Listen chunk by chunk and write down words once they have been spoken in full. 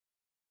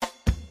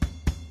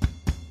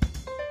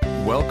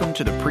welcome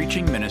to the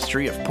preaching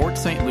ministry of Port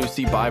St.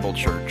 Lucie Bible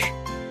Church.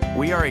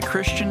 We are a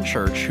Christian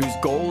church whose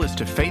goal is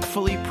to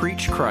faithfully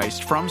preach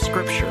Christ from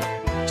Scripture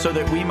so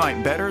that we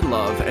might better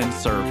love and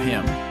serve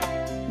Him.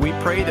 We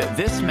pray that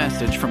this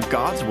message from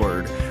God's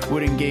Word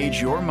would engage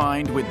your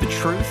mind with the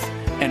truth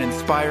and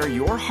inspire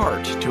your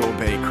heart to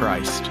obey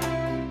Christ.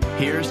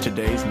 Here's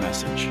today's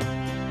message.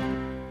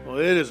 Well,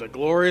 it is a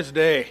glorious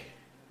day.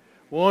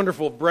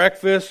 Wonderful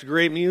breakfast,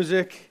 great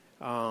music.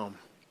 The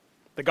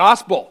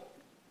gospel.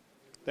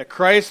 That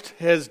Christ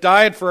has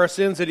died for our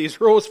sins, that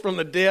He's rose from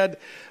the dead.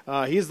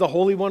 He's the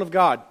Holy One of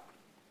God.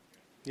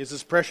 He's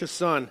His precious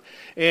Son.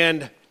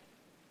 And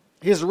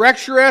His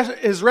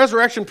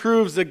resurrection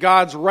proves that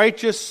God's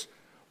righteous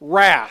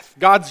wrath,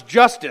 God's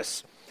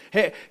justice,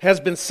 has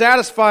been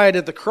satisfied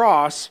at the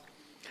cross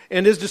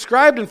and is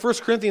described in 1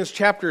 Corinthians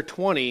chapter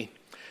 20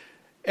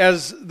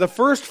 as the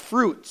first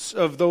fruits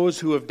of those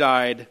who have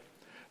died.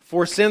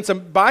 For since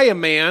by a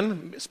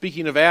man,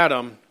 speaking of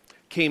Adam,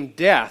 came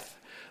death,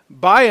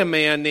 by a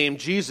man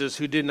named Jesus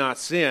who did not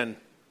sin,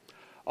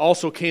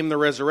 also came the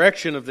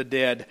resurrection of the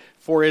dead.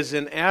 For as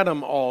in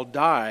Adam all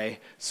die,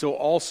 so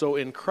also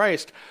in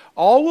Christ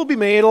all will be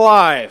made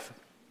alive.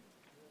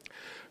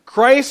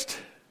 Christ's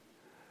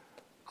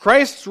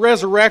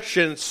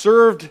resurrection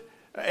served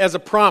as a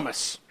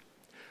promise.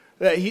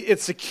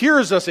 It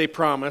secures us a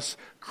promise.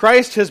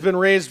 Christ has been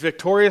raised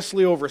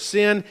victoriously over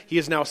sin. He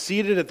is now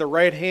seated at the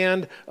right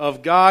hand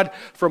of God,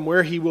 from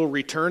where He will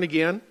return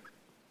again.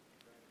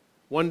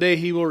 One day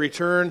He will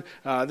return.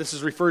 This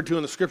is referred to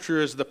in the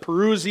Scripture as the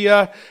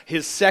Parousia,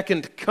 His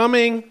second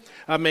coming,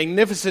 a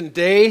magnificent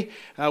day.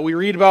 We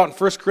read about in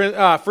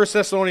 1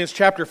 Thessalonians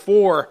chapter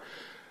 4,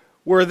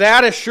 where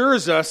that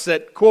assures us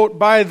that, quote,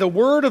 by the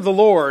word of the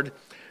Lord,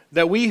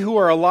 that we who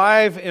are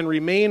alive and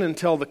remain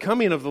until the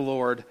coming of the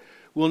Lord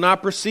will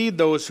not precede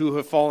those who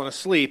have fallen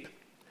asleep.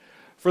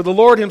 For the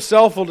Lord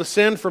Himself will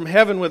descend from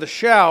heaven with a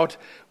shout,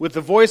 with the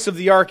voice of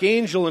the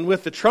archangel, and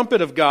with the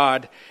trumpet of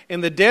God,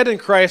 and the dead in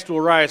Christ will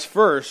rise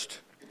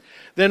first.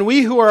 Then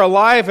we who are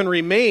alive and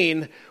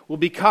remain will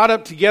be caught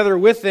up together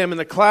with them in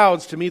the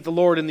clouds to meet the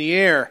Lord in the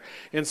air,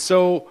 and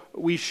so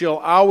we shall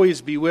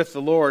always be with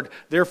the Lord.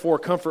 Therefore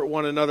comfort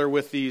one another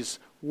with these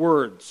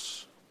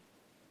words.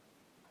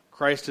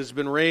 Christ has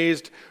been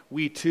raised,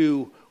 we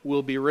too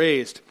will be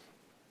raised.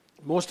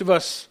 Most of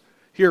us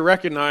here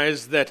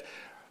recognize that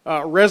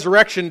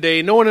Resurrection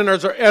Day, known in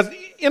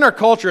our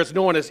culture, it's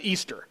known as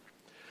Easter.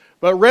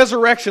 But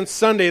Resurrection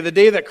Sunday, the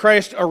day that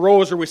Christ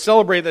arose, or we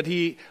celebrate that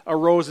He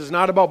arose, is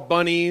not about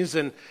bunnies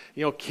and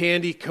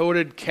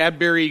candy-coated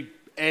Cadbury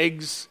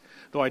eggs.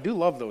 Though I do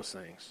love those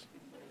things.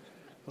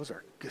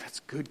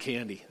 That's good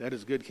candy. That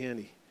is good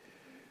candy.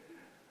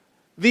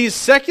 These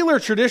secular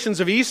traditions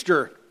of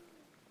Easter,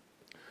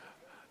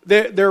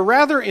 they're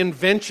rather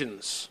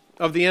inventions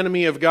of the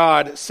enemy of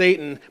God,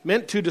 Satan,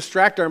 meant to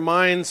distract our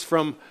minds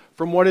from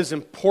what is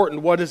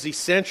important, what is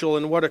essential,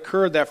 and what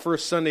occurred that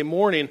first Sunday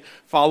morning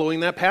following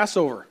that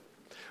Passover,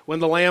 when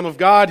the Lamb of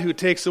God, who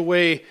takes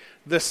away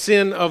the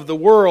sin of the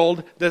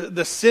world,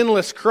 the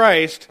sinless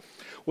Christ,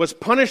 was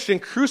punished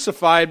and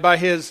crucified by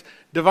His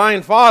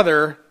divine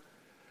Father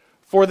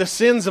for the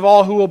sins of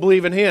all who will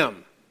believe in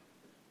Him.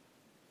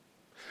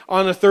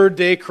 On the third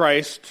day,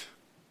 Christ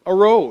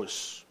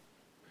arose.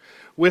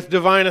 With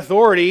divine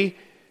authority,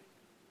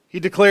 He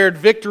declared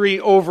victory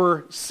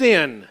over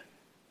sin.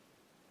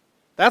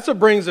 That's what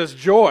brings us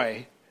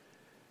joy,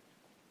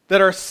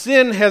 that our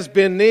sin has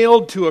been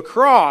nailed to a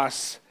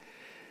cross.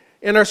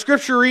 And our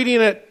scripture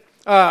reading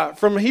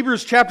from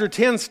Hebrews chapter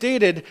 10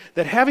 stated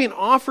that having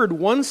offered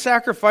one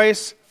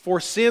sacrifice for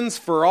sins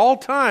for all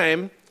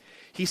time,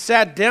 He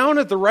sat down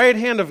at the right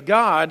hand of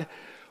God,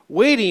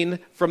 waiting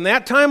from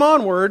that time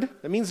onward,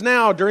 that means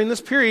now, during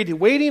this period,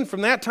 waiting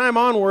from that time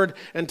onward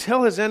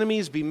until His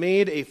enemies be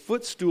made a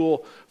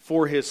footstool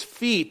for His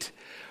feet.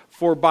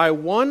 For by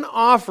one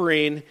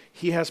offering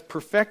He has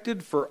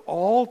perfected for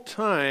all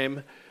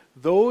time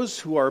those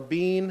who are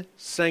being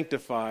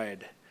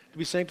sanctified. To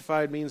be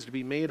sanctified means to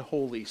be made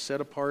holy,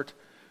 set apart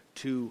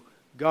to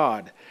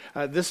God.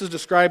 This is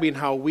describing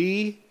how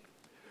we,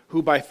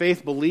 who by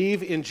faith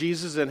believe in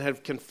Jesus and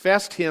have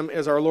confessed Him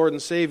as our Lord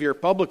and Savior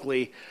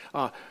publicly,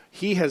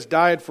 He has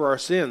died for our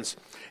sins.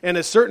 And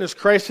as certain as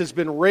Christ has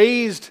been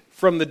raised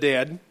from the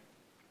dead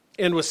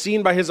and was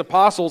seen by His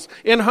apostles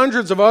and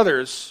hundreds of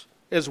others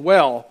as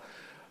well,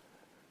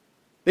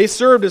 they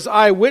served as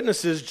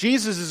eyewitnesses.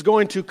 Jesus is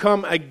going to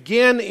come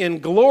again in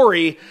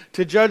glory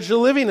to judge the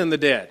living and the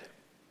dead.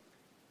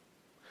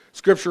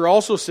 Scripture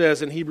also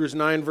says in Hebrews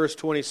 9 verse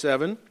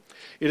 27,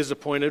 it is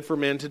appointed for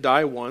men to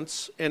die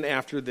once, and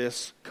after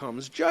this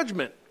comes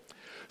judgment.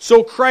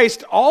 So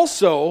Christ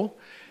also,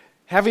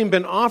 having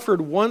been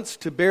offered once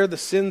to bear the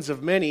sins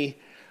of many,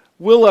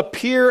 will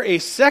appear a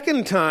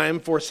second time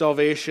for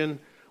salvation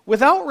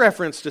without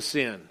reference to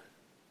sin.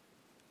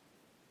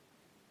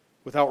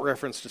 Without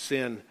reference to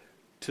sin,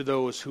 to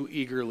those who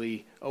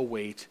eagerly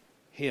await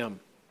Him.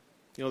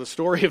 The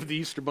story of the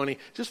Easter Bunny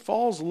just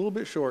falls a little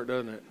bit short,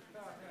 doesn't it?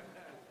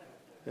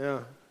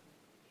 Yeah.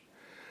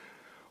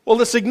 Well,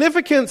 the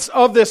significance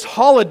of this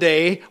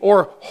holiday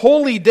or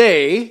holy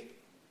day,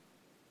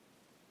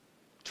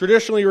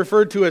 traditionally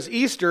referred to as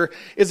Easter,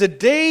 is a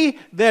day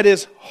that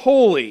is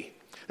holy.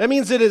 That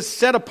means it is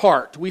set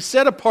apart. We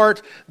set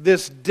apart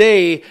this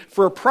day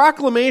for a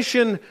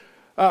proclamation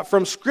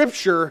from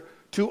Scripture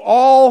to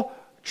all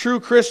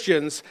true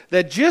Christians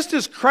that just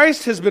as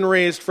Christ has been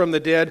raised from the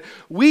dead,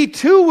 we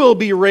too will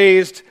be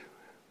raised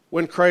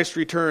when Christ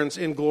returns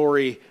in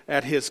glory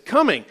at His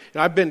coming.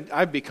 And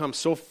I've become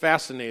so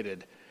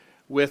fascinated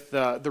with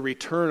the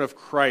return of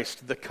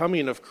Christ, the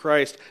coming of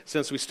Christ,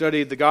 since we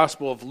studied the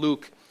Gospel of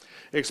Luke,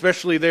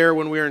 especially there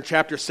when we were in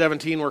chapter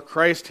 17, where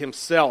Christ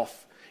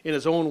Himself, in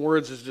His own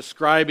words, is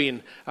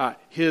describing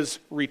His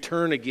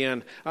return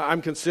again.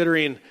 I'm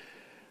considering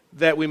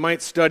that we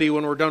might study,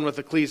 when we're done with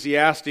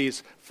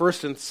Ecclesiastes,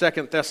 1st and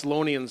 2nd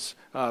Thessalonians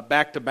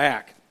back to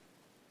back.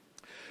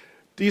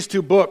 These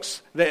two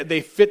books,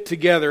 they fit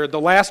together.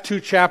 The last two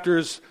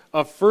chapters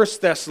of 1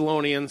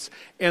 Thessalonians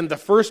and the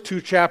first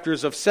two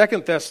chapters of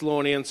 2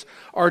 Thessalonians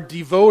are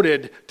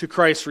devoted to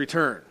Christ's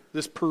return,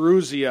 this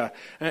parousia,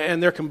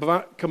 and they're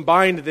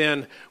combined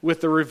then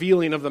with the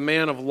revealing of the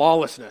man of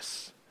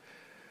lawlessness.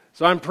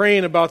 So I'm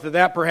praying about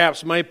that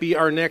perhaps might be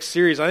our next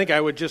series. I think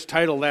I would just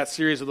title that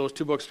series of those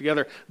two books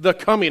together, The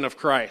Coming of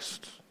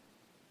Christ.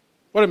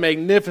 What a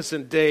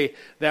magnificent day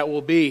that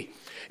will be.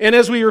 And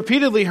as we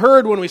repeatedly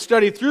heard when we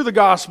studied through the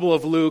Gospel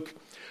of Luke,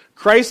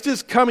 Christ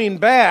is coming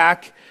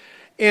back,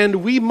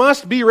 and we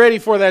must be ready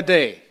for that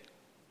day.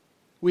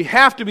 We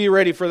have to be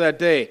ready for that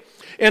day.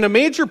 And a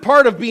major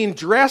part of being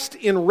dressed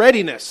in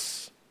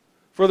readiness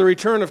for the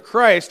return of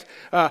Christ,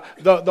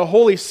 the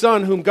Holy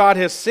Son whom God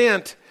has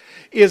sent,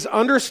 is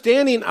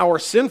understanding our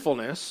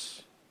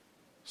sinfulness,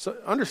 so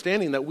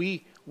understanding that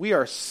we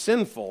are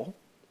sinful.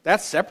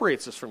 That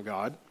separates us from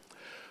God.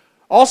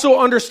 Also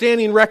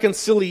understanding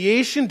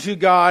reconciliation to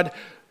God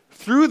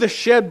through the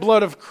shed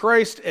blood of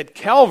Christ at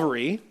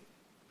Calvary.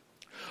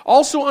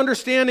 Also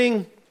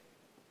understanding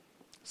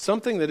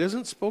something that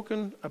isn't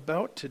spoken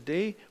about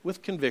today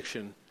with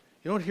conviction.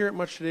 You don't hear it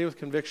much today with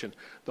conviction.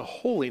 The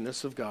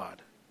holiness of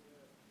God.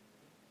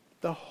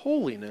 The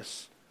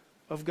holiness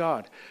of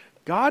God.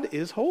 God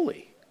is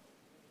holy.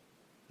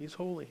 He's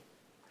holy.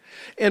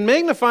 And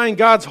magnifying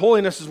God's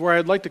holiness is where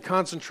I'd like to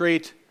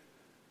concentrate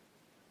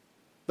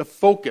the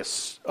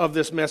focus of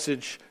this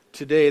message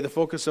today, the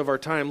focus of our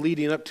time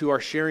leading up to our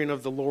sharing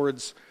of the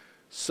Lord's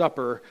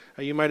Supper.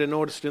 You might have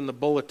noticed in the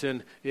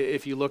bulletin,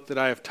 if you look, that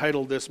I have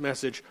titled this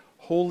message,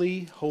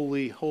 Holy,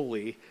 Holy,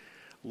 Holy,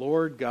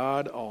 Lord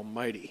God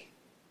Almighty.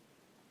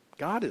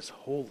 God is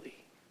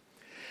holy.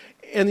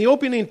 And the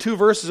opening two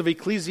verses of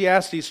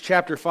Ecclesiastes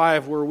chapter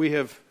 5, where we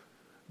have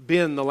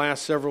been the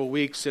last several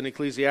weeks in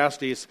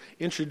Ecclesiastes,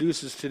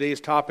 introduces today's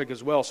topic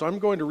as well. So I'm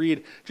going to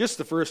read just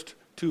the first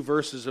two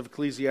verses of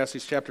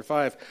Ecclesiastes chapter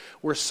 5,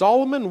 where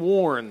Solomon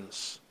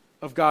warns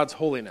of God's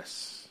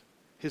holiness,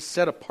 His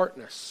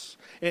set-apartness,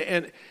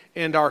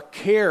 and our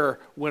care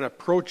when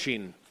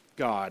approaching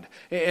God.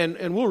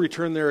 And we'll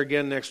return there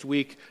again next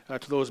week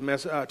to those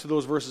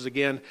verses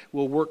again.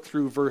 We'll work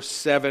through verse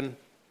 7,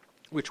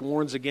 which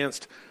warns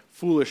against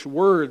foolish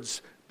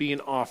words being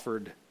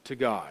offered to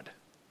God.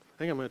 I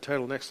think I'm going to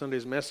title next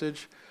Sunday's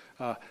message,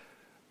 The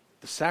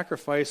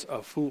Sacrifice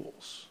of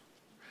Fools.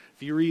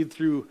 If you read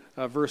through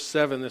verse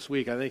 7 this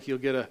week, I think you'll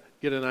get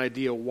an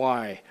idea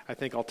why. I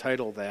think I'll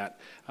title that.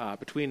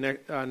 Between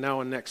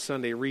now and next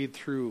Sunday, read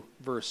through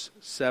verse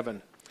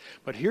 7.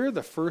 But here are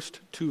the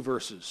first two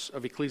verses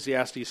of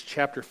Ecclesiastes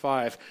chapter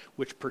 5,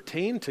 which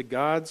pertain to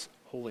God's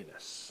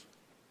holiness.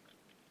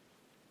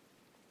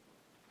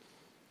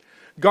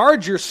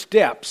 Guard your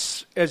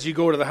steps as you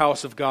go to the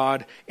house of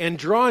God, and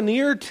draw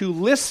near to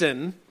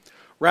listen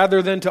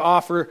rather than to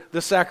offer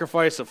the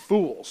sacrifice of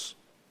fools.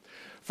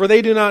 For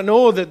they do not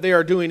know that they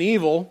are doing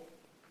evil.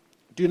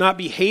 Do not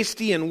be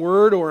hasty in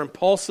word or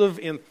impulsive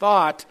in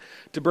thought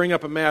to bring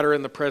up a matter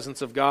in the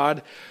presence of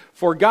God.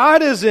 For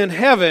God is in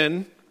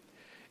heaven,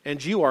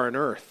 and you are on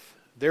earth.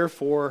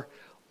 Therefore,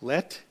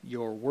 let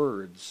your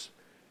words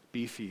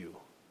be few.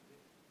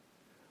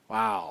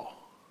 Wow.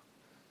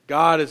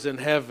 God is in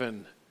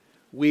heaven.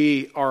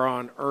 We are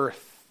on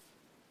earth.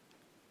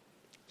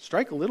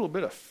 Strike a little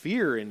bit of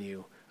fear in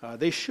you.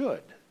 They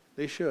should.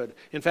 They should.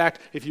 In fact,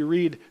 if you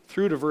read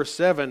through to verse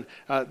 7,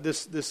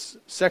 this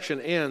section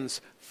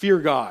ends, fear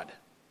God.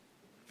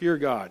 Fear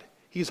God.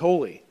 He's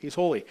holy. He's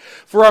holy.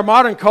 For our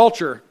modern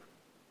culture,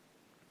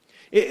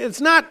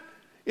 it's not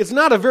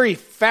a very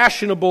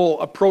fashionable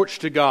approach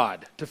to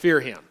God, to fear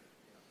Him.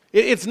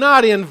 It's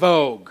not in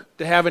vogue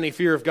to have any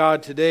fear of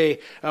God today.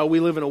 We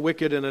live in a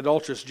wicked and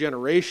adulterous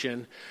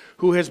generation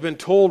who has been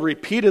told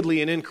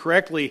repeatedly and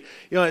incorrectly,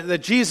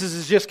 that Jesus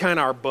is just kind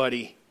of our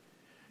buddy.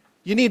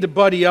 You need to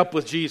buddy up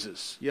with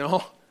Jesus,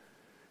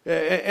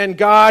 And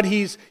God,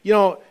 He's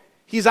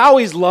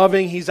always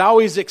loving. He's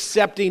always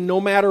accepting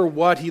no matter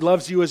what. He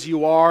loves you as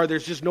you are.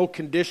 There's just no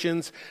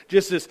conditions.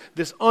 Just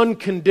this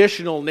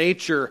unconditional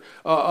nature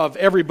of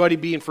everybody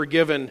being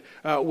forgiven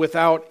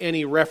without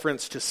any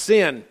reference to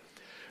sin.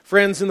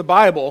 Friends, in the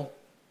Bible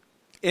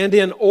and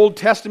in Old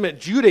Testament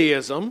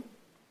Judaism,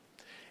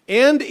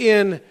 and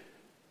in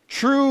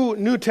true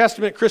New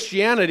Testament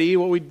Christianity,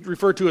 what we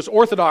refer to as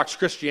Orthodox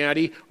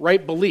Christianity,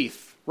 right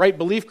belief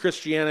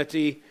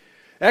Christianity,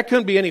 that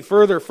couldn't be any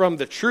further from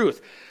the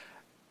truth.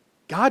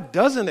 God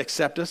doesn't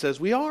accept us as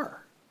we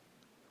are.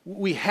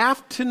 We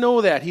have to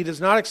know that. He does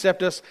not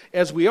accept us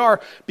as we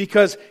are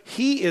because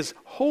He is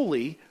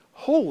holy,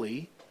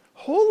 holy,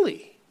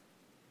 holy.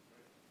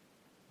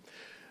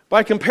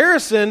 By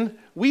comparison,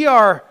 we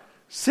are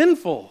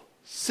sinful,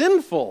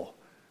 sinful,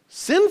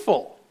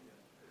 sinful.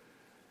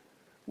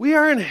 We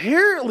are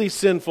inherently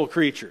sinful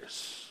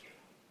creatures.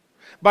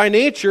 By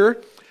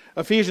nature,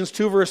 Ephesians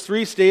 2 verse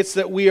 3 states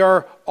that we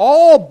are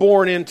all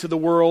born into the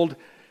world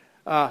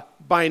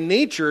by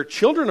nature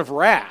children of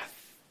wrath.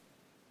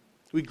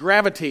 We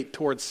gravitate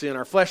towards sin.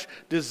 Our flesh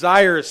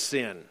desires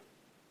sin.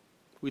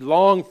 We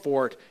long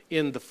for it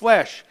in the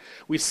flesh.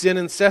 We sin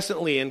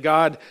incessantly, and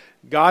God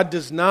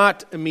does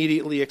not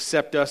immediately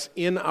accept us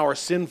in our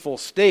sinful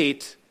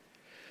state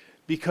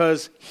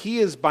because He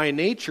is by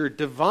nature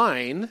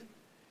divine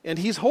and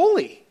He's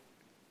holy.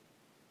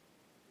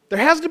 There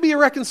has to be a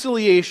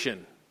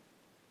reconciliation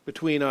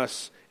between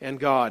us and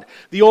God.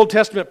 The Old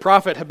Testament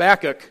prophet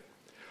Habakkuk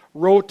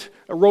wrote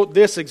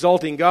this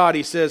exalting God.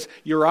 He says,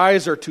 "Your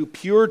eyes are too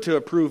pure to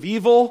approve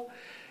evil,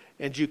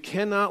 and you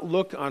cannot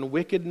look on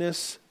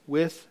wickedness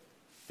with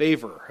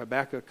favor."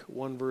 Habakkuk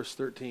 1 verse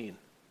 13.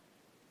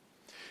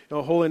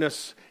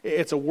 Holiness,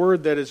 it's a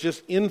word that is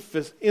just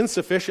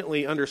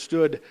insufficiently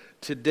understood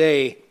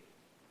today.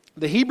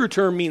 The Hebrew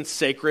term means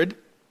sacred.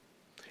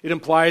 It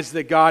implies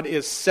that God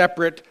is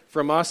separate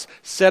from us,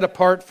 set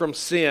apart from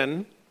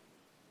sin,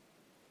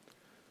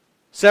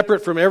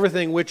 separate from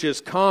everything which is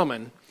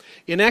common.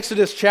 In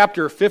Exodus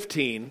chapter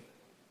 15,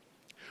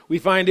 we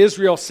find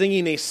Israel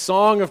singing a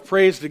song of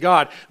praise to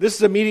God. This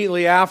is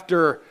immediately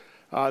after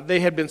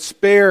they had been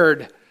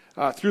spared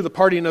through the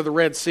parting of the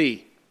Red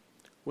Sea,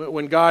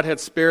 when God had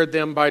spared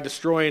them by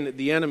destroying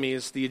the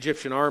enemies, the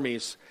Egyptian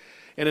armies.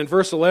 And in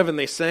verse 11,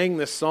 they sang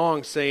this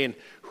song saying,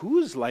 "Who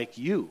is like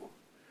you,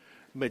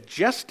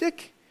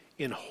 majestic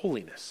in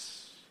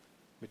holiness?"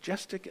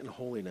 Majestic in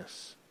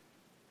holiness.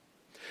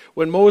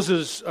 When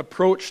Moses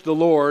approached the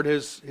Lord,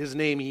 his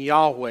name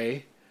Yahweh,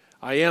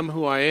 I am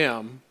who I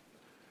am,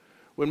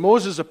 when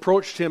Moses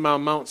approached him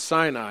on Mount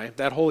Sinai,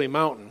 that holy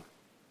mountain,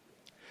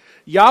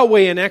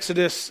 Yahweh in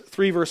Exodus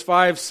 3 verse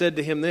 5 said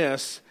to him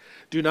this,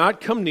 "Do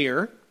not come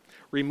near,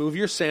 remove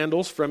your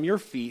sandals from your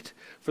feet,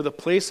 for the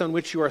place on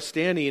which you are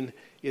standing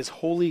is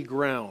holy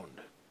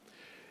ground."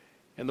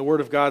 And the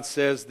Word of God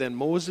says, "Then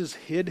Moses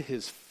hid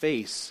his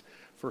face,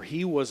 for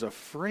he was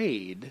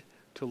afraid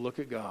to look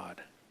at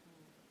God."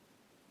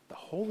 The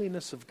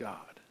holiness of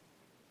God,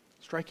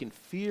 striking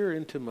fear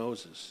into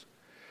Moses.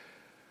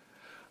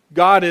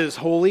 God is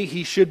holy.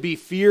 He should be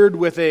feared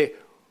with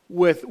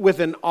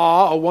an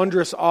awe, a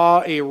wondrous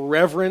awe, a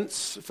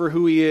reverence for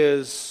who He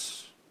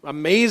is,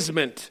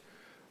 amazement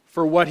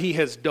for what He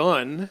has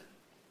done.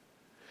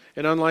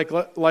 And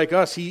unlike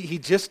us, he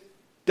just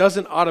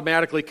doesn't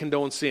automatically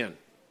condone sin.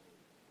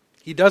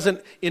 He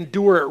doesn't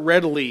endure it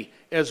readily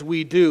as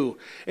we do.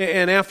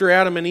 And after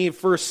Adam and Eve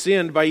first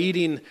sinned by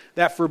eating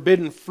that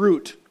forbidden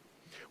fruit,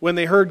 when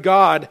they heard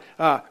God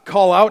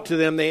call out to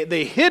them,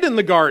 they hid in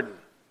the garden.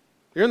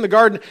 They're in the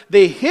garden.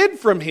 They hid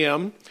from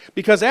Him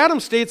because Adam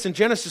states in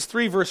Genesis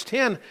 3 verse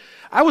 10,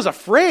 "I was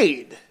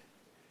afraid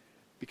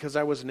because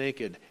I was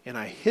naked and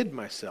I hid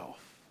myself."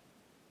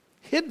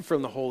 Hid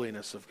from the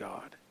holiness of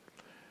God.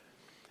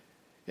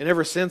 And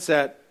ever since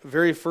that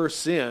very first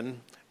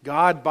sin,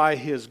 God by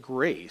His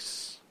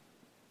grace,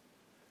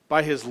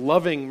 by His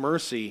loving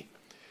mercy,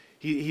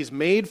 He's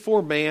made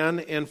for man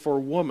and for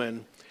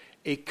woman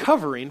a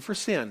covering for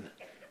sin.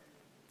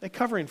 A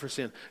covering for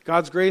sin.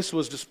 God's grace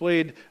was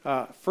displayed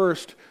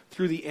first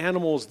through the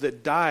animals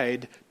that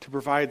died to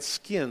provide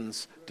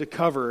skins to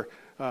cover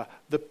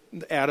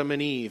Adam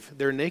and Eve,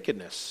 their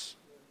nakedness.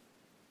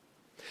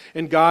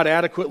 And God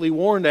adequately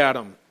warned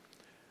Adam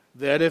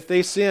that if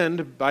they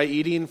sinned by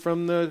eating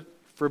from the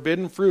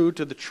forbidden fruit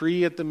of the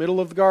tree at the middle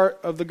of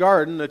the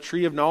garden, the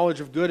tree of knowledge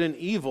of good and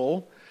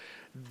evil,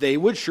 they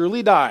would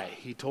surely die.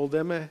 He told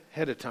them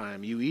ahead of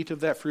time, "You eat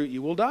of that fruit,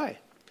 you will die."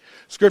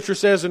 Scripture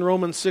says in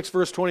Romans 6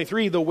 verse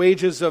 23, the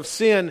wages of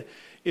sin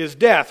is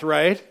death,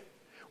 right?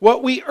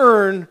 What we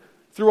earn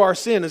through our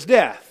sin is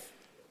death.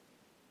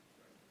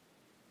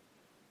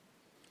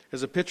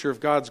 As a picture of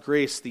God's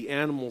grace, the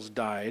animals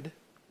died,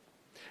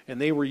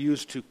 and they were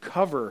used to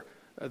cover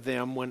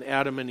them when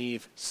Adam and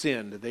Eve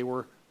sinned. They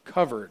were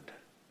covered.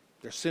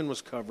 Their sin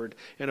was covered.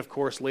 And of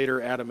course,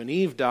 later Adam and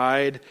Eve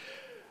died.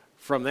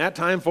 From that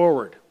time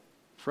forward,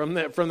 from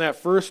that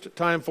first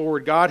time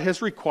forward, God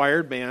has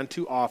required man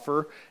to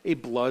offer a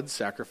blood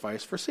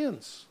sacrifice for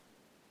sins.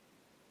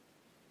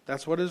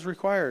 That's what is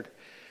required.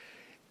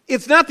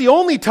 It's not the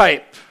only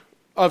type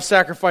of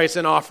sacrifice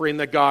and offering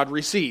that God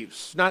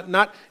receives.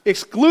 Not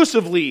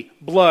exclusively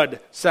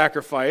blood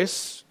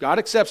sacrifice. God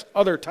accepts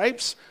other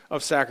types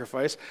of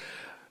sacrifice.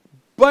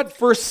 But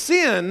for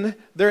sin,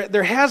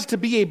 there has to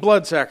be a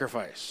blood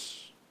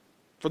sacrifice.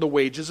 For the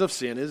wages of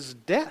sin is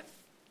death.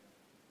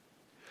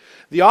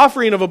 The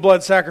offering of a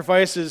blood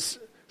sacrifice is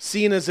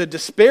seen as a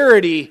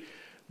disparity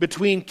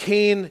between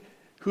Cain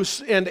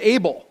and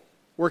Abel,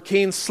 where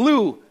Cain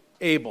slew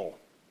Abel,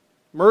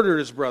 murdered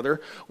his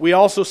brother. We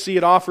also see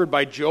it offered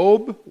by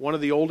Job, one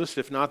of the oldest,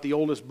 if not the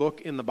oldest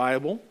book in the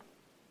Bible.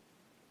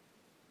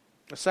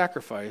 A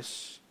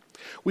sacrifice.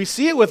 We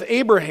see it with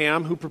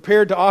Abraham, who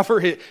prepared to offer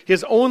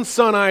his own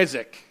son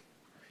Isaac.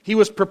 He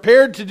was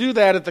prepared to do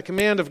that at the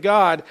command of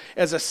God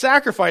as a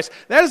sacrifice.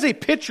 That is a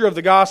picture of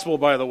the gospel,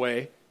 by the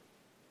way.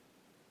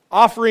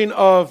 Offering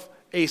of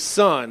a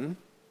son.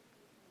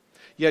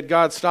 Yet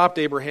God stopped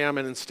Abraham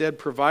and instead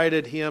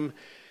provided him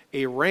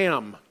a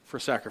ram for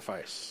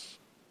sacrifice.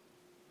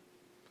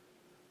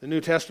 The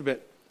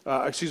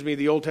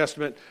Old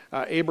Testament,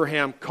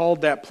 Abraham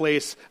called that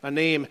place a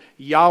name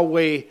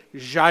Yahweh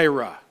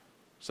Jireh.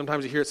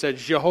 Sometimes you hear it said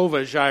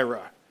Jehovah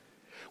Jireh,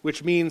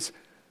 which means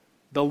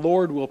the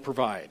Lord will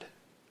provide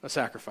a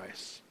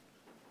sacrifice.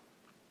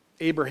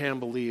 Abraham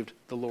believed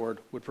the Lord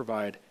would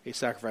provide a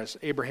sacrifice.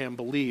 Abraham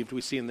believed,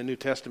 we see in the New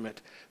Testament,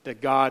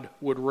 that God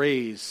would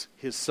raise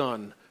his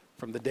son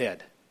from the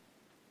dead.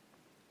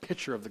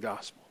 Picture of the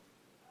gospel.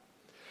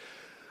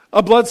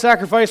 A blood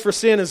sacrifice for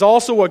sin is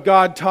also what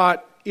God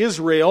taught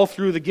Israel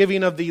through the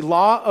giving of the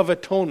law of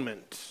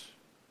atonement.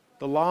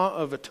 The law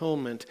of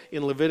atonement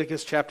in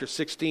Leviticus chapter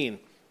 16.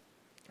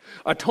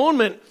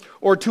 Atonement,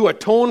 or to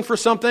atone for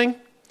something,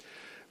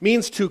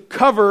 means to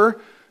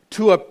cover,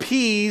 to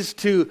appease,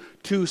 to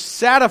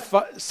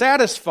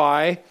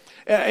satisfy,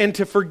 and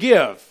to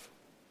forgive.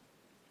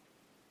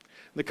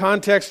 In the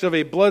context of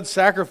a blood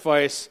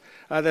sacrifice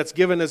that's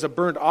given as a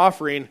burnt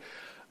offering,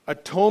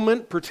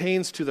 atonement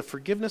pertains to the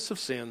forgiveness of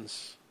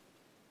sins.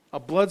 A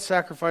blood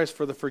sacrifice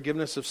for the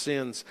forgiveness of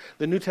sins.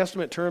 The New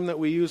Testament term that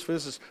we use for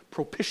this is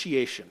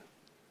propitiation.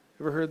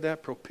 Ever heard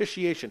that?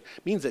 Propitiation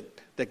means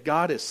that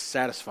God is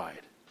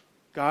satisfied.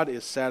 God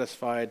is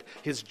satisfied.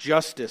 His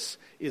justice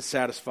is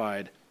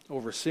satisfied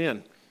over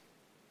sin.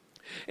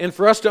 And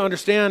for us to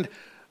understand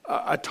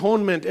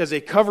atonement as a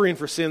covering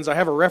for sins, I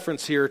have a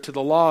reference here to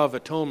the law of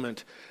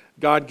atonement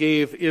God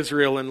gave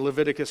Israel in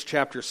Leviticus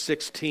chapter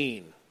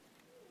 16.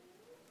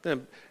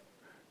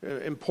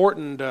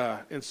 Important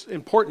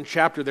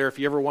chapter there if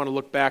you ever want to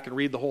look back and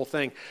read the whole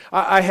thing.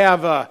 I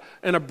have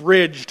an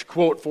abridged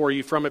quote for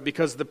you from it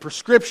because the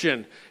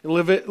prescription in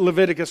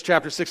Leviticus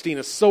chapter 16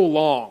 is so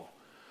long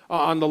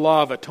on the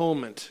law of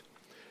atonement.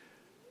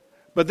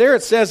 But there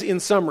it says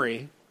in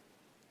summary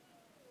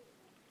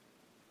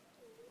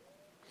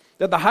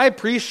that the high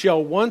priest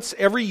shall once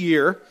every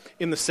year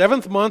in the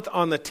 7th month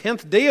on the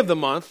 10th day of the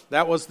month,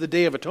 that was the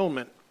Day of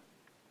Atonement,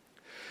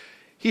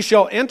 he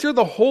shall enter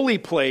the holy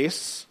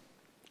place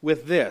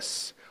with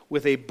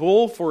a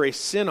bull for a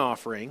sin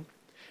offering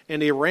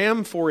and a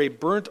ram for a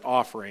burnt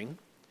offering.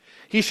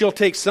 He shall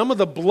take some of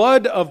the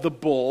blood of the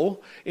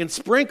bull and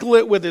sprinkle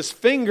it with his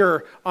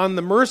finger on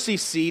the mercy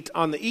seat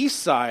on the east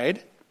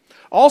side.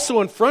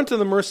 Also in front of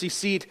the mercy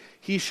seat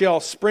he shall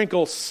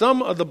sprinkle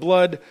some of the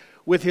blood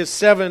with his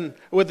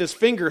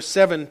finger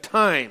 7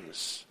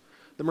 times.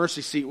 The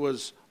mercy seat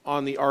was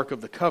on the Ark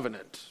of the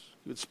Covenant.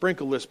 He would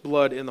sprinkle this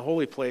blood in the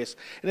holy place.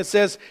 And it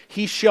says,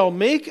 he shall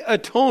make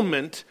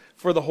atonement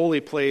for the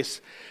holy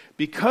place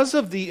because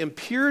of the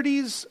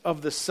impurities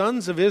of the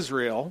sons of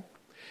Israel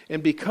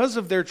and because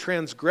of their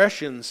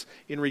transgressions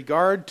in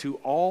regard to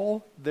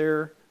all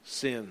their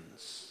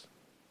sins.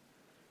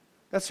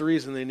 That's the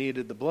reason they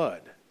needed the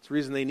blood. It's the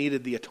reason they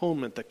needed the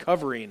atonement, the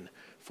covering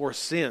for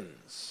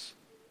sins.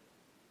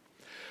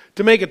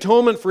 To make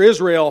atonement for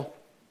Israel,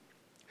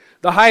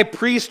 the high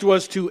priest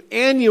was to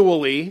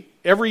annually,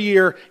 every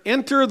year,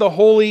 enter the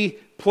holy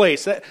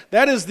place.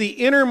 That is the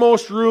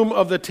innermost room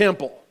of the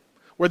temple,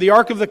 where the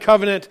Ark of the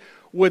Covenant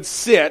would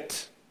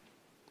sit.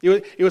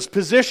 It was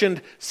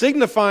positioned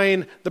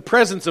signifying the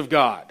presence of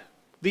God.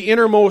 The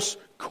innermost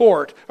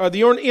court, or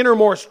the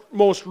innermost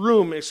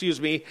room,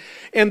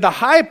 and the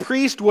high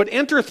priest would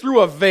enter through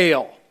a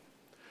veil,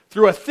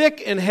 through a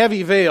thick and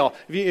heavy veil.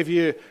 If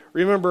you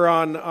remember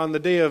on the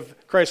day of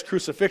Christ's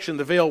crucifixion,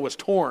 the veil was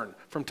torn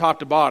from top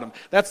to bottom.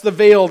 That's the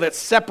veil that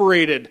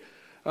separated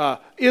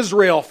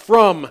Israel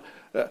from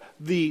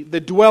the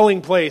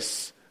dwelling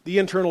place, the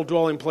internal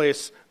dwelling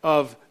place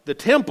of the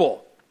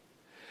temple.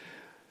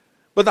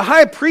 But the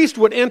high priest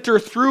would enter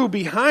through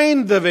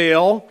behind the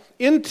veil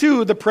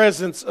into the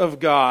presence of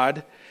God.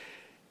 It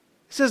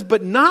says,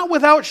 but not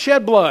without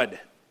shed blood.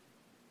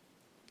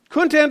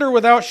 Couldn't enter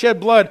without shed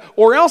blood,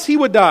 or else he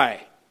would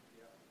die.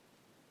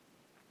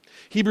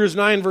 Hebrews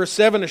 9 verse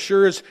 7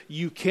 assures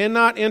you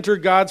cannot enter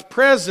God's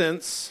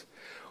presence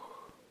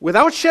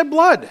without shed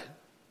blood.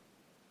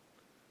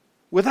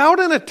 Without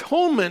an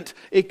atonement,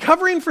 a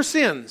covering for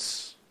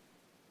sins.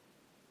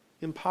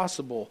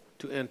 Impossible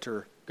to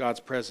enter God's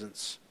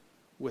presence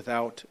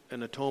without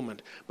an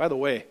atonement. By the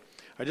way,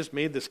 I just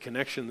made this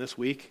connection this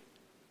week,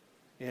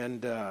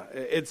 and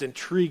it's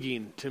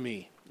intriguing to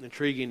me. Do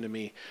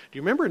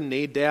you remember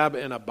Nadab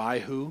and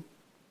Abihu?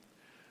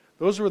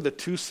 Those were the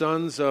 2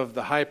 sons of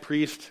the high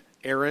priest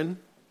Aaron.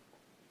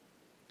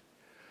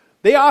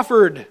 They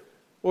offered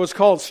what was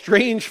called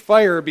strange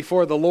fire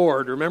before the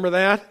Lord. Remember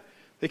that?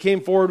 They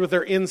came forward with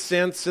their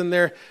incense and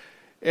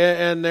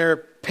their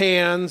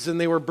pans, and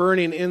they were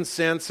burning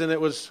incense, and it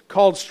was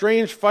called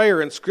strange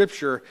fire in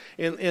Scripture.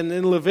 And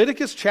in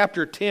Leviticus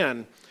chapter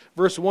 10,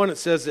 verse 1, it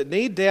says that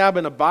Nadab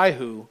and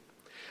Abihu,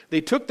 they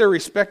took their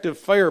respective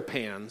fire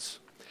pans,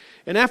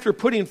 and after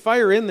putting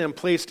fire in them,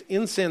 placed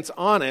incense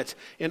on it,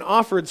 and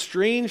offered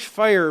strange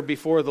fire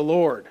before the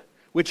Lord,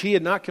 which he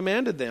had not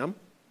commanded them.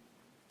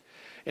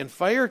 And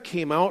fire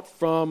came out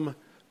from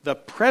the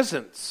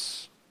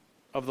presence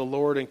of the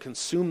Lord and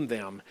consumed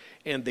them,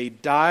 and they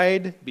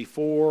died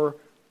before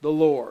the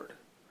Lord.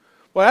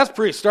 Well, that's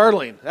pretty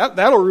startling.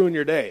 That'll ruin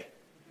your day.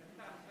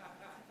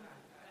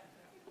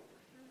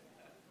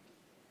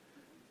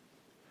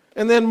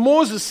 And then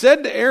Moses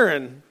said to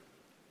Aaron,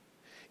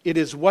 "It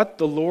is what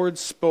the Lord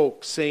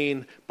spoke,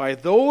 saying, 'By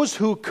those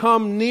who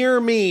come near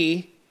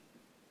me,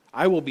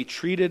 I will be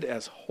treated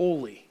as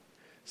holy,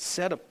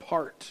 set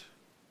apart.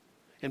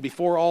 And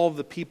before all of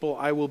the people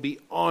I will be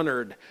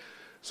honored.'"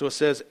 So it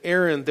says,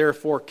 Aaron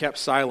therefore kept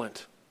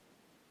silent.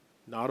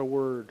 Not a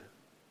word.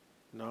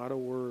 Not a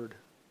word.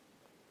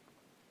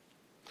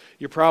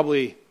 You're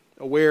probably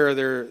aware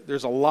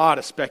there's a lot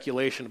of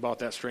speculation about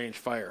that strange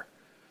fire.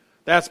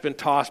 That's been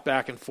tossed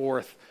back and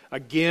forth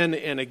again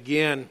and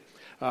again.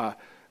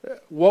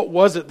 What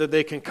was it that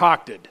they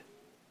concocted?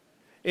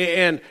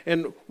 And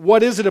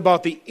what is it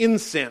about the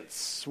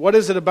incense? What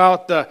is it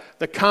about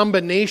the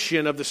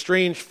combination of the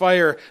strange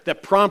fire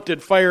that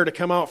prompted fire to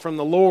come out from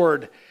the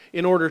Lord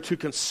in order to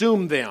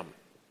consume them?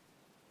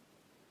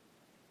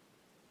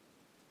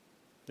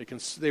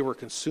 They were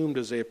consumed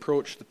as they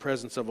approached the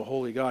presence of a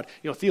holy God.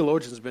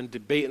 Theologians have been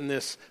debating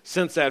this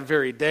since that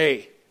very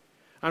day.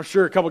 I'm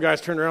sure a couple guys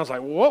turned around and was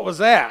like, "What was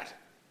that?"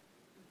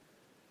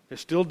 They're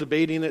still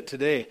debating it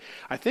today.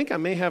 I think I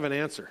may have an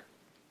answer.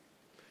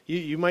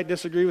 You might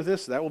disagree with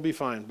this. That will be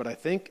fine. But I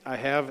think I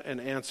have an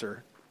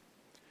answer.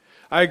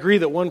 I agree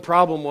that one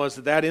problem was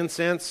that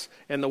incense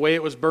and the way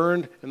it was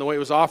burned and the way it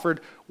was offered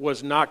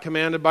was not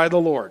commanded by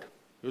the Lord.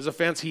 It was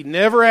offense. He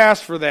never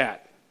asked for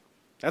that.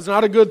 That's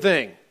not a good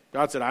thing.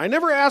 God said, "I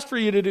never asked for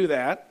you to do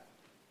that."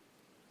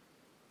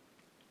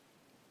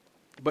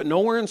 But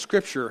nowhere in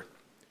Scripture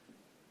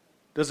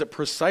does it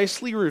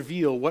precisely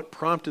reveal what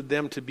prompted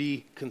them to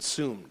be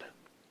consumed.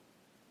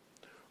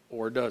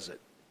 Or does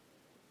it?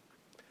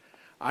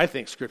 I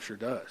think Scripture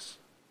does.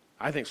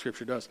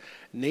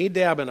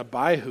 Nadab and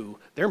Abihu,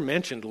 they're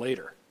mentioned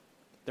later.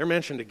 They're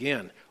mentioned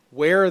again.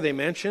 Where are they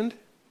mentioned?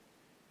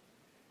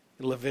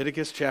 In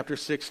Leviticus chapter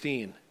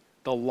 16,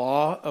 the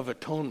law of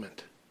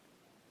atonement.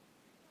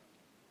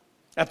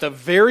 At the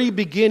very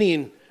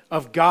beginning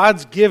of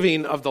God's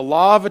giving of the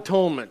law of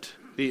atonement,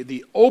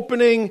 the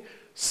opening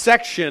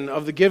section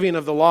of the giving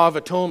of the law of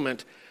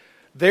atonement,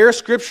 there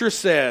Scripture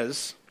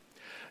says,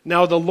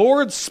 "Now the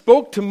Lord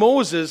spoke to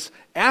Moses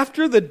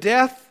after the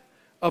death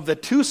of the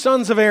two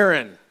sons of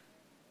Aaron,"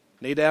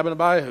 Nadab and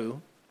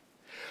Abihu,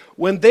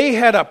 "when they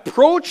had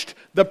approached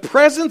the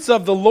presence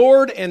of the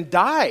Lord and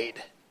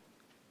died."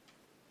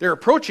 They're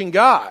approaching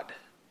God.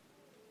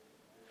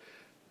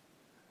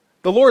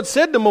 "The Lord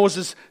said to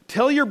Moses,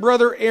 'Tell your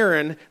brother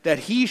Aaron that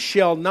he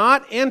shall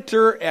not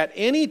enter at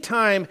any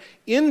time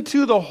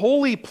into the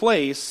holy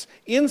place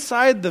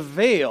inside the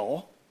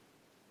veil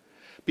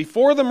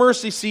before the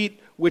mercy seat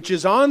which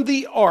is on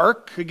the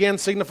ark,'" again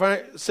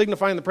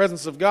signifying the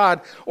presence of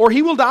God, "'or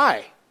he will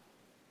die.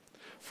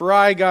 For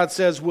I," God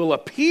says, "will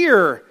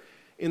appear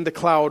in the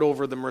cloud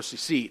over the mercy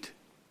seat.'"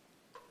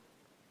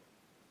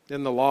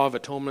 Then the law of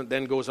atonement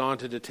then goes on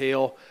to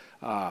detail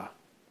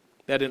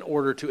that in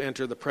order to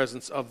enter the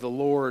presence of the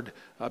Lord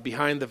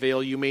behind the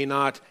veil, you may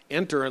not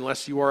enter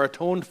unless you are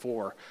atoned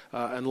for,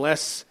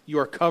 unless you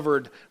are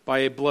covered by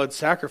a blood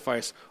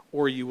sacrifice,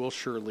 or you will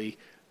surely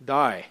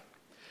die.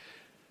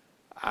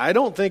 I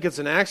don't think it's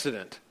an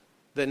accident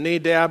that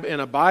Nadab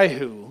and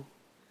Abihu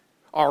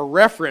are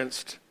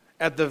referenced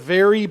at the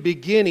very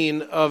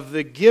beginning of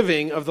the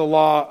giving of the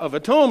law of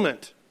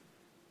atonement.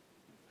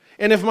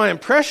 And if my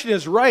impression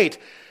is right,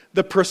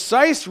 the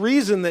precise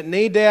reason that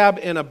Nadab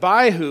and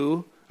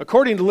Abihu,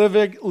 according to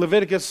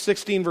Leviticus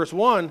 16 verse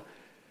 1,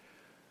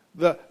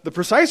 the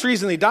precise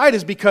reason they died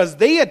is because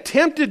they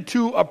attempted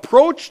to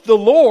approach the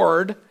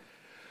Lord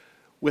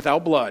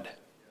without blood,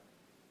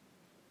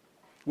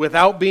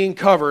 without being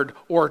covered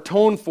or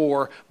atoned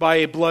for by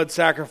a blood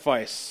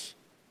sacrifice.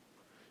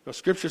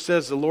 Scripture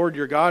says the Lord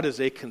your God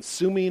is a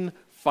consuming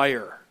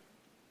fire.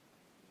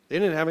 They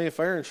didn't have any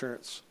fire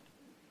insurance.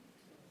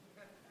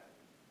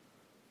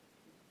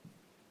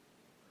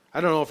 I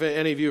don't know if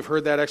any of you have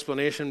heard that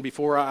explanation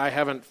before. I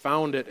haven't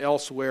found it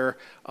elsewhere.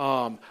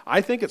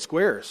 I think it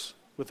squares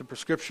with the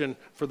prescription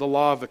for the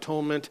law of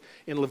atonement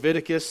in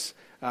Leviticus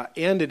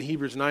and in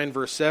Hebrews 9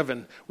 verse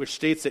 7, which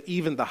states that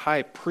even the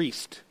high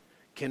priest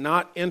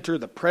cannot enter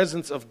the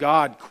presence of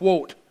God,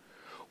 quote,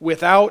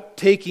 "without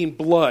taking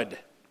blood,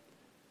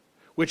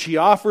 which he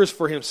offers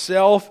for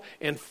himself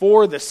and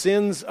for the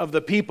sins of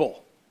the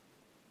people."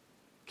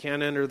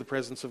 Can't enter the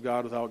presence of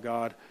God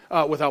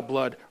without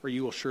blood, or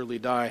you will surely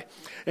die.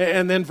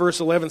 And then verse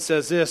 11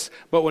 says this,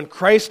 "But when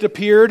Christ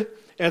appeared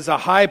as a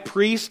high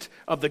priest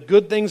of the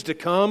good things to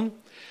come,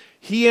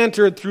 he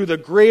entered through the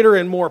greater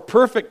and more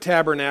perfect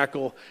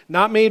tabernacle,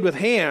 not made with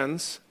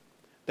hands,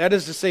 that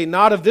is to say,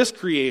 not of this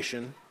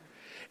creation,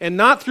 and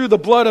not through the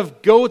blood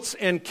of goats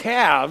and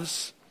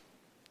calves,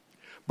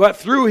 but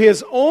through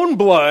his own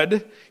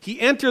blood, he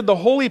entered the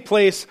holy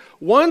place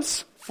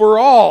once for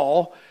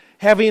all,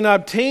 having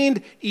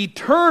obtained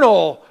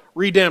eternal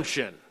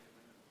redemption.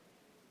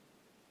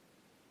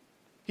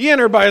 He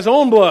entered by his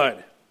own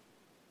blood.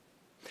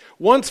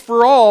 Once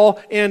for all,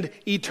 and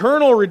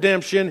eternal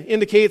redemption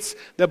indicates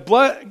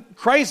that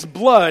Christ's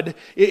blood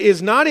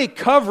is not a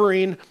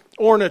covering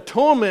or an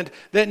atonement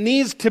that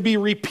needs to be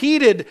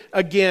repeated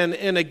again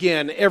and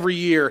again every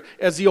year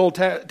as the Old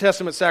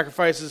Testament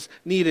sacrifices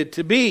needed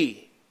to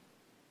be.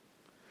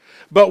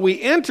 But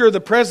we enter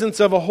the presence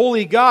of a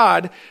holy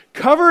God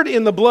covered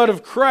in the blood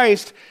of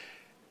Christ,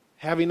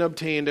 having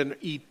obtained an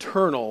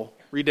eternal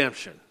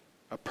redemption,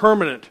 a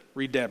permanent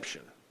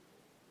redemption.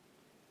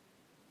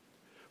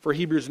 For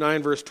Hebrews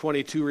 9 verse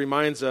 22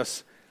 reminds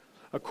us,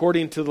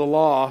 according to the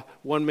law,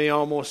 one may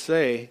almost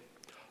say,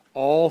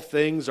 all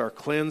things are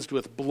cleansed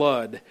with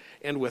blood,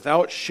 and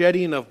without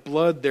shedding of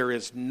blood there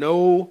is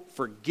no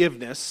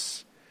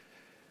forgiveness.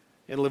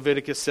 In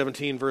Leviticus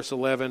 17 verse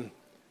 11,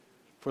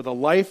 for the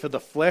life of the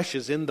flesh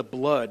is in the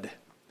blood,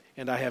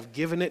 and I have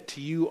given it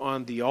to you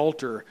on the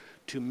altar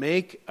to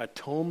make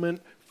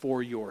atonement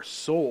for your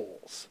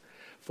souls.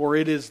 For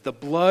it is the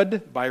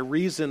blood by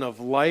reason of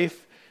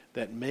life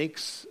that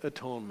makes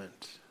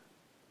atonement.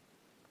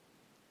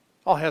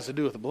 All has to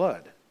do with the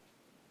blood.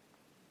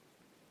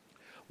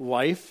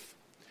 Life,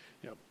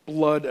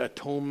 blood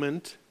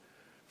atonement,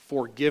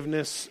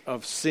 forgiveness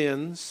of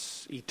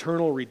sins,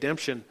 eternal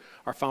redemption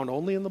are found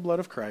only in the blood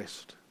of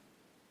Christ.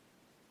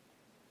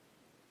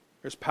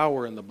 There's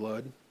power in the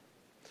blood.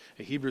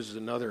 Hebrews is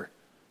another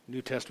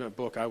New Testament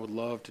book I would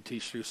love to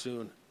teach through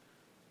soon.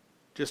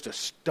 Just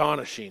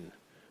astonishing,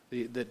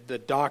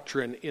 the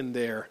doctrine in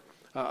there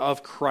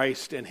of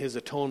Christ and his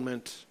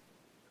atonement.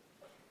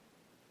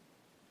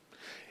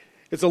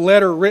 It's a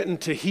letter written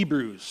to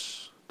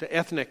Hebrews, to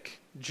ethnic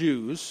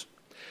Jews.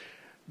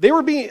 They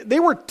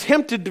were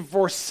tempted to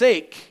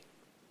forsake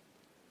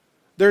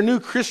their new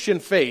Christian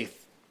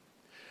faith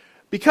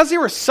because they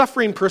were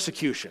suffering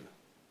persecution.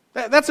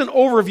 That's an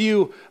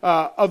overview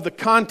of the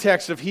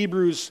context of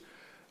Hebrews.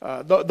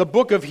 The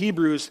book of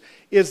Hebrews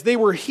is they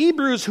were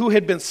Hebrews who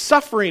had been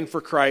suffering for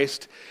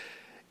Christ,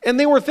 and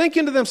they were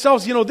thinking to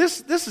themselves,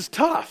 this is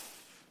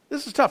tough.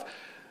 This is tough.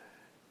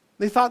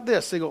 They thought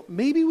this. They go,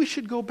 maybe we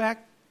should go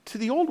back to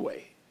the old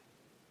way.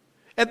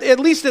 At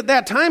least at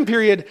that time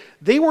period,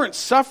 they weren't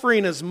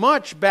suffering as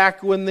much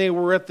back when they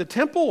were at the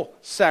temple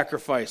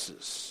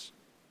sacrifices.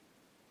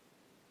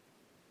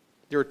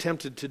 They were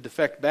tempted to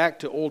defect back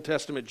to Old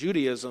Testament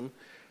Judaism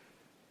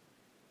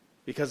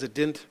because it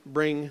didn't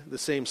bring the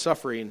same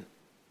suffering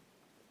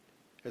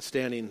as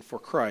standing for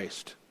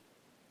Christ.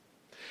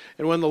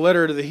 And when the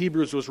letter to the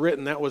Hebrews was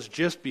written, that was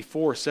just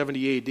before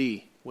 70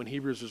 AD. When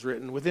Hebrews was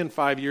written, within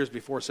 5 years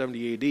before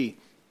 70 AD,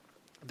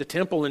 the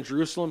temple in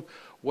Jerusalem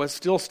was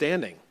still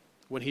standing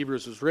when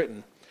Hebrews was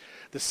written.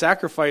 The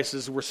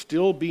sacrifices were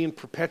still being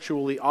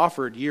perpetually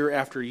offered year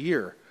after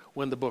year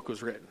when the book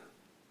was written.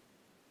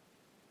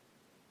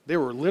 They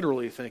were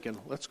literally thinking,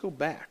 let's go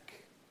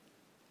back.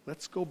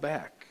 Let's go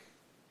back.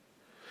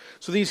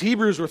 So these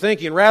Hebrews were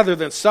thinking, rather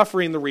than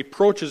suffering the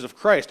reproaches of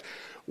Christ,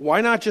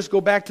 why not just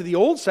go back to the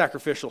old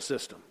sacrificial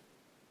system?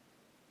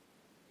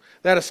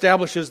 That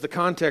establishes the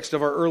context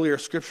of our earlier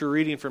scripture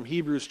reading from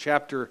Hebrews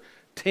chapter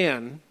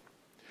 10,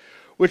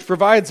 which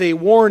provides a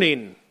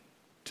warning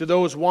to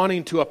those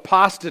wanting to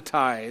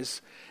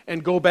apostatize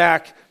and go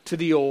back to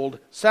the old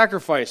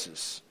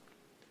sacrifices.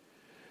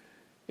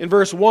 In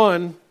verse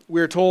 1,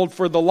 we are told,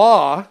 for the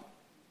law,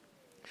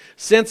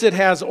 since it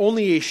has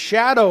only a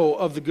shadow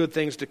of the good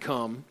things to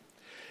come,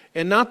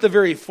 and not the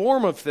very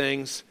form of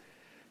things,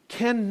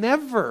 can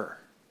never,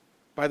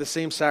 by the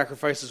same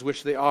sacrifices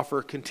which they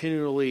offer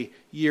continually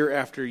year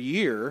after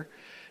year,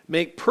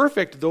 make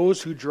perfect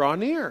those who draw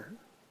near.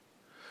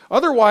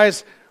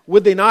 Otherwise,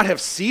 would they not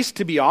have ceased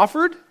to be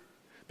offered?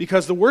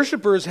 Because the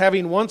worshipers,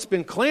 having once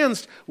been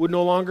cleansed, would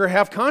no longer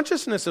have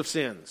consciousness of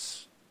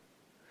sins.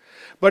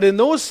 But in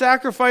those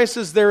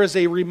sacrifices, there is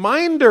a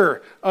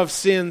reminder of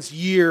sins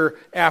year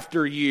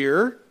after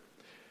year.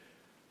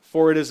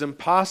 For it is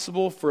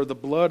impossible for the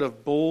blood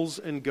of bulls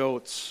and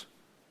goats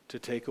to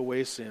take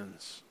away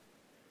sins.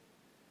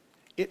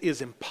 It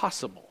is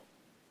impossible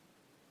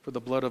for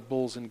the blood of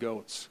bulls and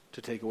goats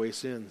to take away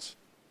sins.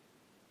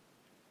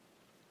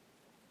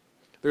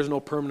 There's no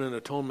permanent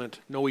atonement,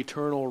 no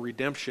eternal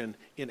redemption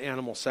in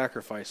animal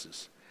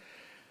sacrifices.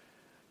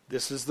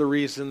 This is the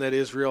reason that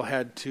Israel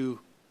had to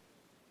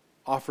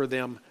offer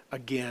them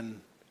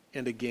again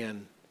and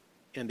again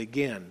and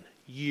again,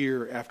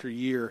 year after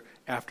year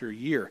after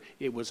year.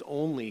 It was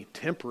only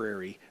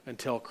temporary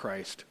until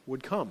Christ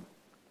would come.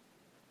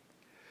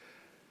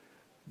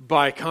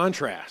 By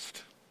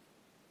contrast,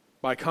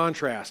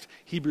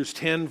 Hebrews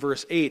 10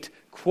 verse 8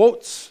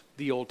 quotes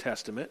the Old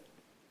Testament,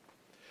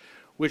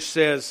 which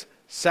says,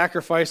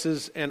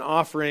 sacrifices and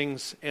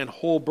offerings and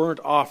whole burnt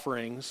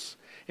offerings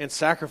and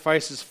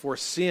sacrifices for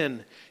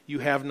sin you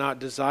have not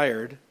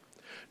desired,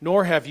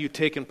 nor have you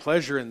taken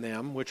pleasure in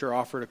them, which are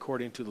offered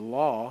according to the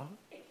law.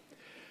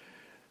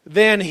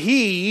 Then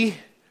he,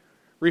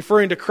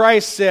 referring to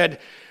Christ, said,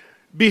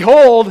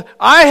 Behold,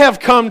 I have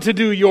come to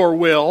do your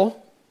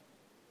will.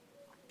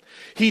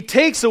 He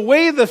takes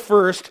away the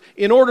first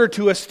in order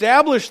to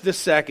establish the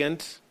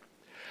second.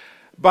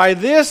 By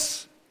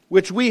this,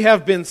 which we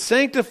have been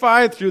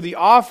sanctified through the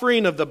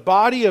offering of the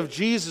body of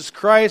Jesus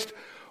Christ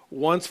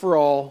once for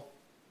all.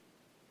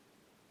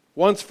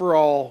 Once for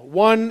all.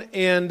 One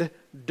and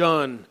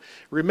done.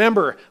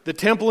 Remember, the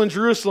temple in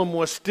Jerusalem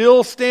was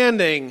still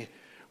standing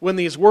when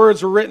these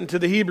words were written to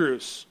the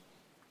Hebrews.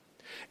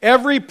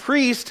 Every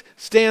priest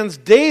stands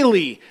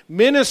daily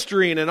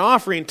ministering and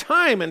offering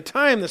time and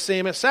time the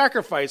same as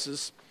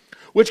sacrifices,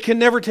 which can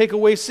never take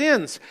away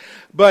sins.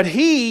 But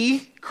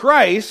he,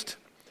 Christ,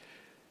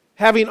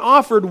 having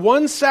offered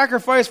one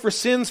sacrifice for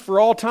sins for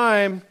all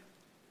time,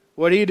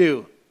 what did he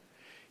do?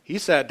 He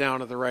sat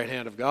down at the right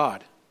hand of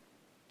God.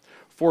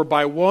 For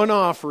by one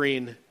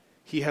offering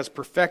he has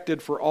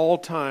perfected for all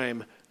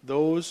time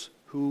those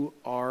who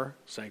are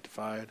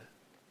sanctified.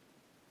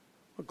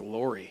 What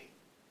glory.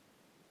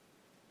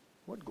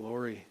 What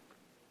glory.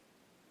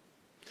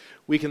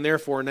 We can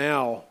therefore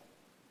now,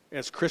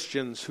 as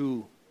Christians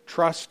who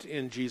trust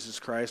in Jesus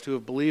Christ, who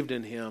have believed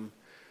in him,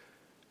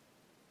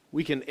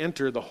 we can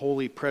enter the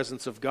holy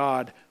presence of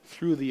God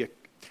through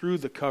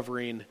the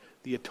covering,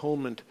 the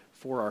atonement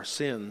for our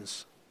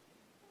sins,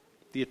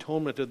 the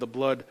atonement of the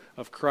blood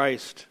of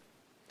Christ.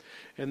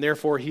 And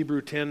therefore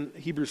Hebrews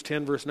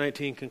 10 verse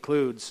 19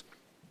 concludes,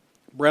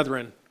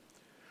 Brethren,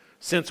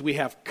 since we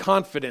have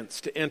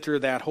confidence to enter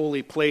that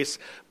holy place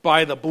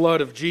by the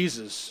blood of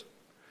Jesus,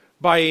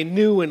 by a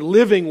new and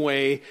living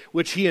way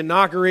which he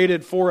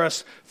inaugurated for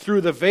us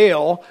through the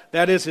veil,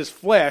 that is his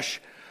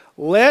flesh,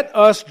 let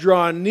us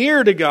draw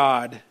near to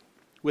God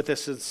with a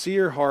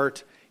sincere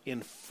heart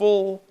in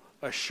full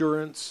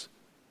assurance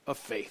of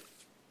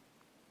faith.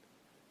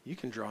 You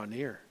can draw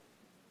near.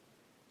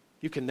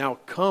 You can now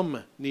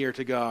come near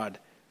to God,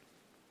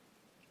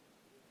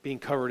 being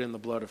covered in the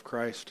blood of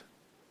Christ.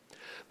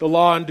 The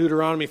law in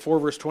Deuteronomy 4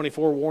 verse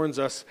 24 warns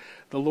us,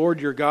 the Lord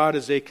your God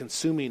is a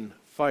consuming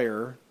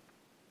fire.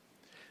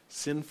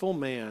 Sinful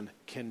man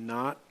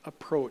cannot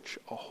approach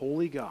a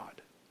holy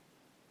God,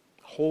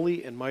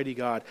 holy and mighty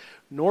God,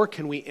 nor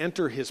can we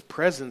enter his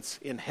presence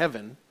in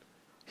heaven,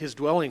 his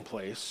dwelling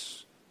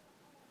place,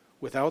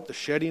 without the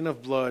shedding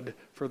of blood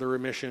for the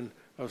remission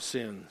of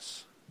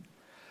sins.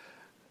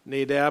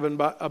 Nadab and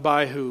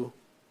Abihu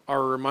are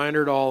a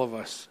reminder to all of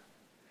us.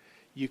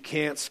 You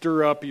can't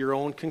stir up your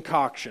own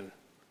concoction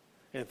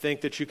and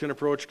think that you can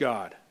approach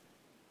God.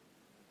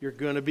 You're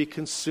going to be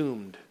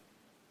consumed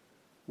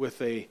with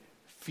a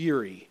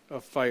fury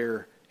of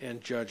fire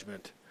and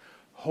judgment.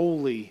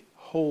 Holy,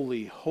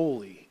 holy,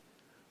 holy,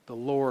 the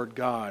Lord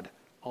God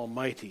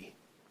Almighty.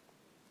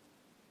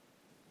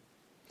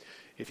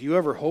 If you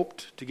ever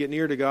hoped to get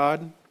near to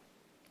God,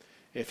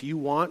 if you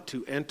want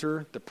to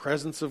enter the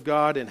presence of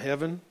God in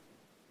heaven,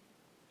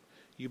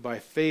 you by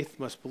faith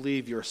must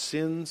believe your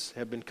sins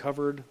have been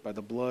covered by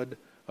the blood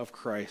of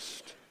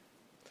Christ.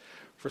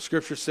 For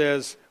Scripture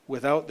says,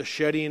 without the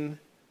shedding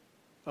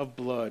of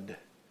blood,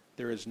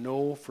 there is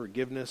no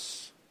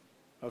forgiveness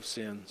of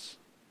sins.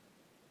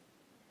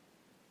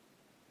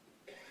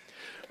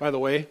 By the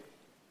way,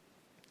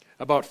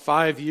 about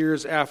 5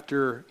 years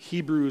after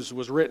Hebrews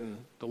was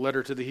written, the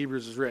letter to the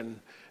Hebrews was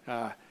written,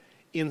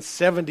 in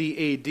 70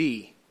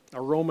 A.D.,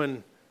 a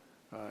Roman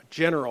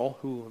general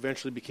who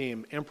eventually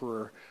became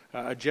emperor,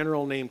 a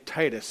general named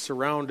Titus,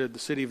 surrounded the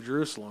city of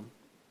Jerusalem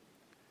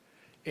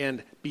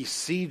and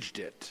besieged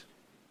it.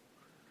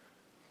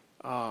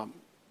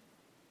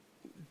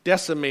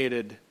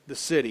 Decimated the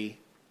city,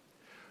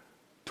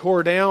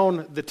 tore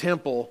down the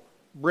temple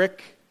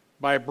brick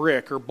by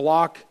brick or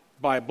block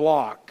by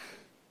block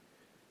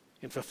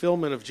in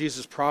fulfillment of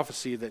Jesus'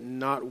 prophecy that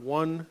not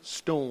one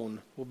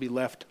stone will be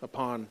left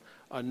upon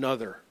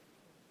another.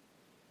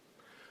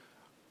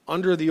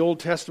 Under the Old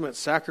Testament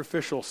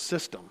sacrificial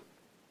system,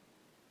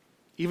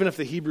 even if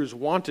the Hebrews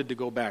wanted to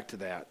go back to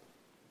that,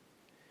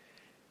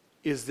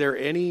 is there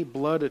any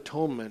blood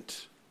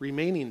atonement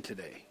remaining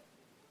today?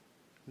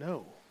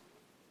 No.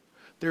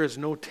 There is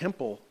no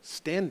temple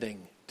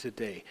standing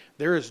today.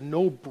 There is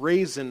no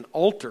brazen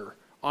altar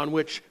on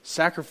which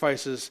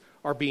sacrifices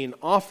are being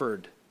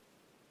offered.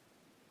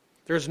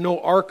 There is no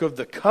Ark of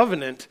the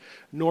Covenant,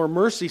 nor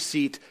mercy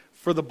seat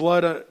for the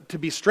blood to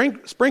be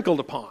sprinkled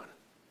upon.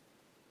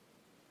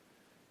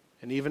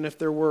 And even if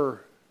there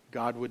were,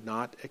 God would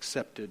not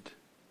accept it.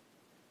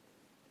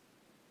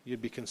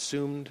 You'd be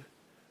consumed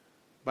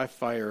by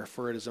fire,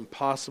 for it is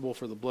impossible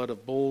for the blood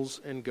of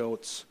bulls and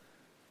goats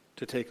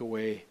to take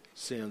away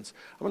sins.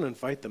 I'm going to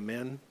invite the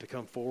men to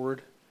come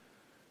forward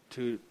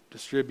to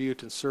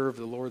distribute and serve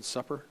the Lord's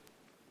Supper.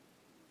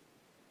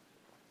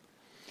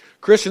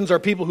 Christians are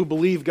people who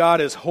believe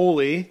God is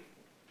holy,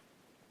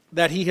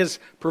 that he has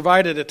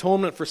provided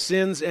atonement for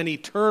sins and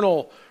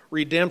eternal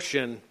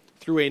redemption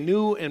through a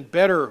new and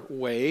better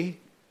way,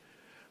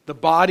 the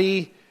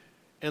body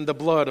and the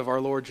blood of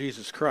our Lord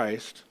Jesus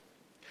Christ.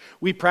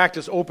 We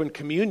practice open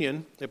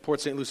communion at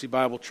Port St. Lucie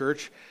Bible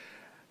Church.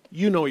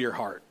 You know your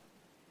heart.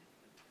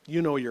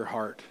 You know your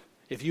heart.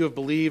 If you have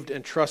believed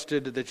and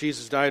trusted that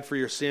Jesus died for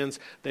your sins,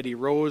 that he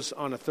rose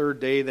on a third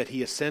day, that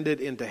he ascended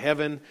into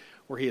heaven,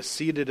 where he is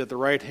seated at the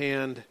right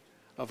hand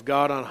of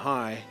God on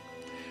high,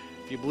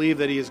 if you believe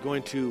that he is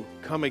going to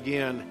come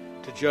again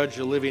to judge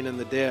the living and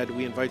the dead,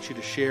 we invite you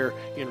to share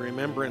in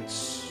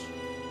remembrance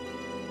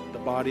the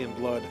body and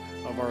blood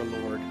of our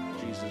Lord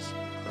Jesus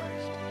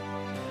Christ.